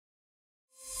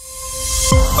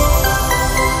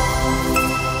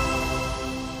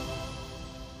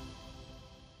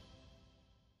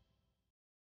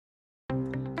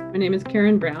name is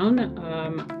Karen Brown.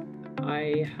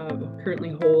 I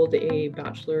currently hold a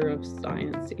Bachelor of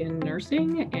Science in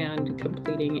Nursing and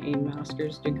completing a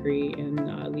master's degree in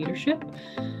leadership.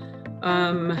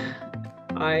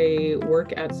 I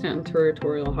work at Stanton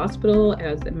Territorial Hospital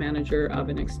as the manager of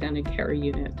an extended care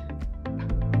unit.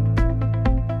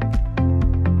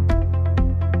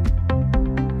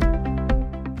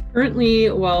 Currently,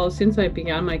 since I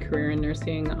began my career in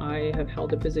nursing, I have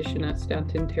held a position at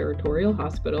Stanton Territorial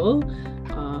Hospital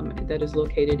that is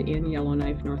located in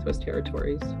Yellowknife Northwest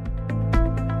Territories.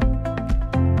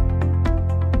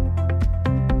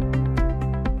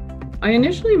 I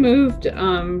initially moved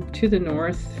to the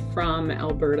north from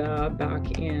Alberta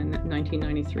back in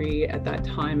 1993, at that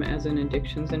time as an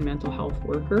addictions and mental health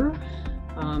worker.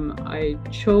 I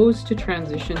chose to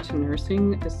transition to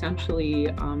nursing essentially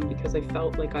because I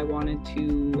felt like I wanted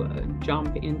to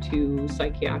jump into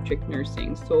psychiatric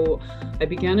nursing. So I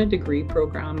began a degree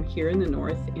program here in the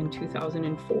north in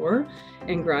 2004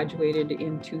 and graduated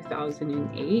in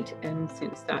 2008. And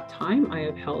since that time, I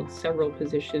have held several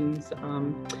positions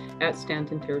at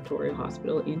Stanton Territorial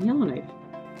Hospital in Yellowknife.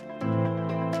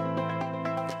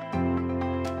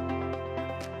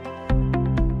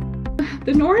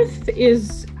 The North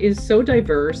is so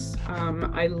diverse.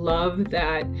 I love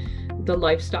that the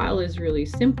lifestyle is really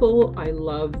simple. I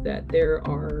love that there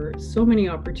are so many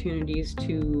opportunities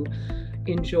to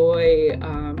enjoy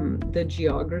the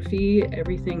geography.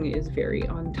 Everything is very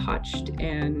untouched,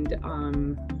 and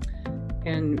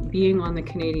being on the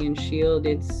Canadian Shield,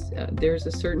 there's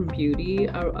a certain beauty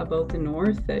about the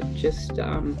North that just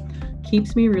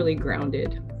keeps me really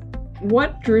grounded.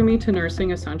 What drew me to nursing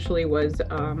essentially was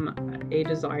a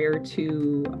desire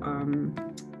to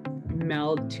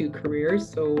meld two careers.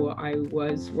 So I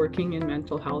was working in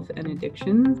mental health and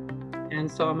addictions and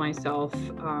saw myself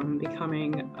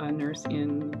becoming a nurse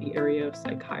in the area of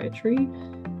psychiatry.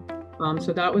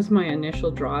 So that was my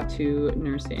initial draw to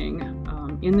nursing.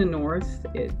 In the North,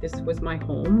 this was my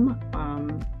home.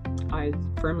 I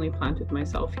firmly planted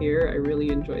myself here. I really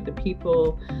enjoyed the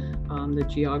people, the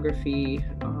geography,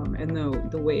 and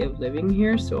the way of living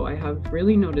here. So I have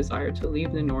really no desire to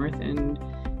leave the North and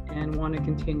want to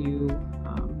continue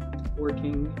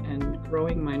working and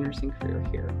growing my nursing career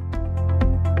here.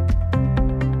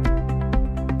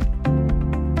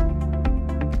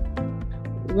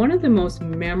 One of the most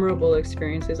memorable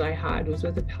experiences I had was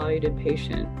with a palliative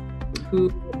patient who,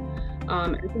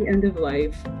 at the end of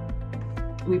life,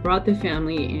 we brought the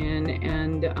family in,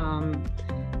 and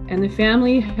the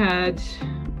family had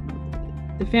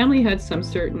some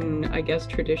certain, I guess,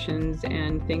 traditions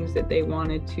and things that they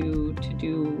wanted to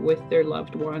do with their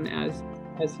loved one as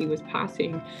he was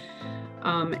passing.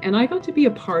 And I got to be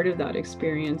a part of that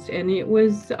experience, and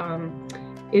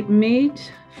it made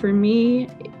for me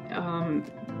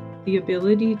the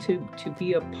ability to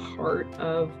be a part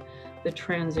of the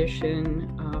transition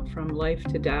from life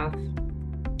to death,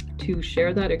 to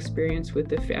share that experience with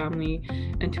the family,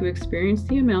 and to experience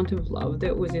the amount of love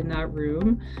that was in that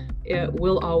room. It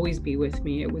will always be with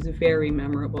me. It was very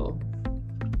memorable.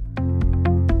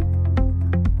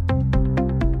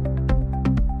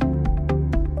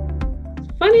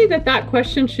 Funny that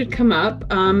question should come up.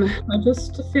 I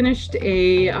just finished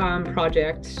a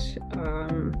project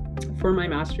for my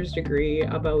master's degree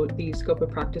about the scope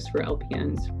of practice for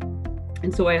LPNs.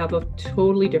 And so I have a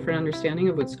totally different understanding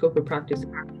of what scope of practice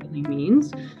actually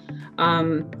means.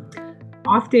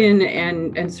 Often,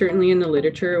 and certainly in the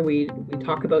literature, we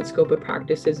talk about scope of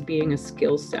practice as being a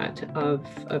skill set of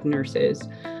nurses.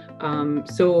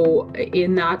 So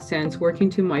in that sense, working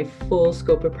to my full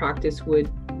scope of practice would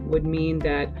mean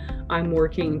that I'm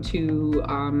working to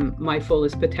my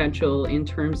fullest potential in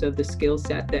terms of the skill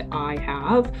set that I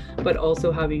have, but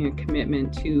also having a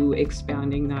commitment to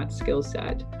expanding that skill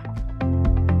set.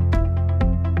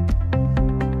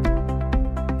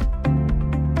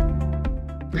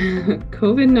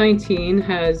 COVID-19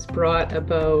 has brought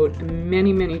about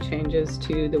many changes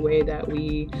to the way that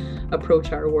we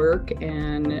approach our work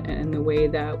and the way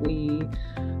that we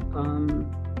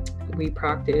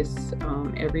practice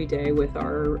every day with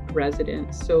our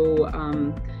residents. So,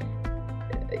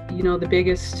 the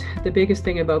biggest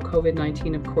thing about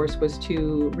COVID-19, of course, was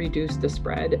to reduce the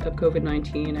spread of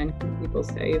COVID-19 and keep people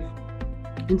safe.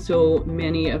 And so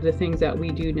many of the things that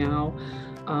we do now,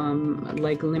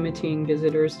 like limiting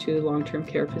visitors to long-term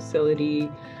care facility,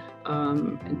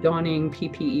 donning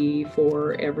PPE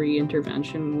for every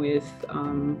intervention with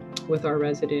our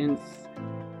residents,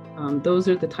 Those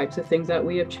are the types of things that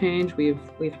we have changed. We've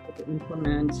had to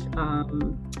implement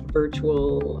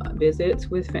virtual visits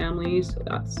with families. So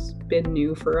that's been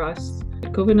new for us.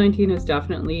 COVID-19 has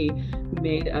definitely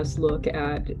made us look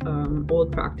at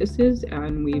old practices,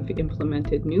 and we've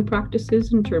implemented new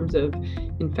practices in terms of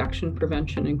infection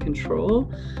prevention and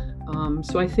control.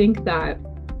 So I think that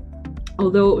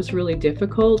although it was really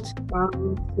difficult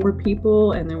for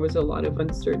people and there was a lot of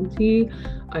uncertainty,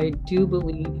 I do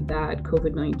believe that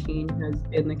COVID-19 has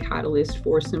been the catalyst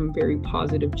for some very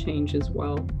positive change as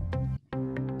well.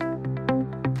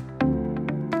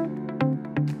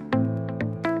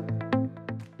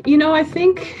 I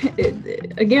think,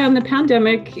 again, the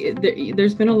pandemic,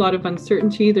 there's been a lot of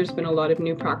uncertainty. There's been a lot of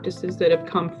new practices that have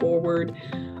come forward.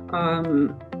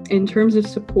 In terms of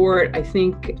support, I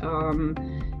think,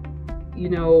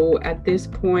 at this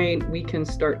point, we can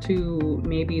start to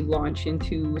maybe launch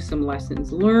into some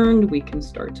lessons learned. We can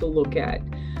start to look at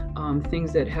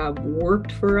things that have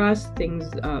worked for us, things,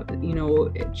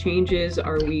 changes.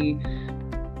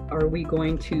 Are we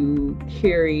going to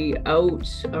carry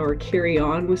out or carry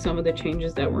on with some of the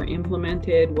changes that were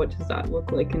implemented? What does that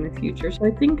look like in the future? So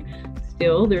I think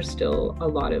there's still a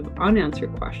lot of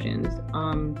unanswered questions.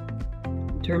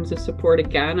 In terms of support,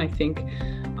 again, I think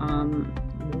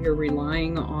we're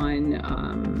relying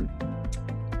on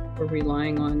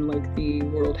like the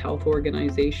World Health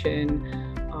Organization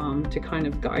to kind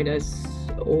of guide us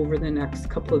over the next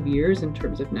couple of years in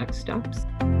terms of next steps.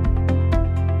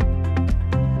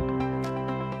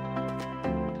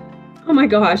 Oh my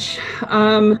gosh.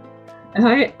 My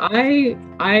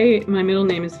middle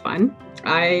name is Fun.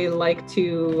 I like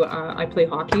to, I play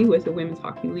hockey with the Women's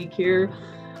Hockey League here.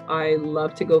 I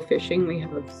love to go fishing. We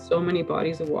have so many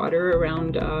bodies of water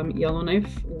around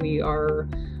Yellowknife. We are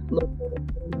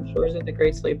located on the shores of the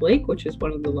Great Slave Lake, which is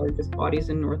one of the largest bodies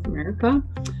in North America.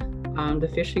 The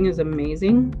fishing is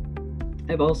amazing.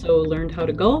 I've also learned how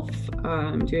to golf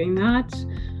doing that.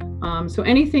 So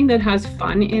anything that has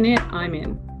fun in it, I'm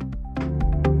in.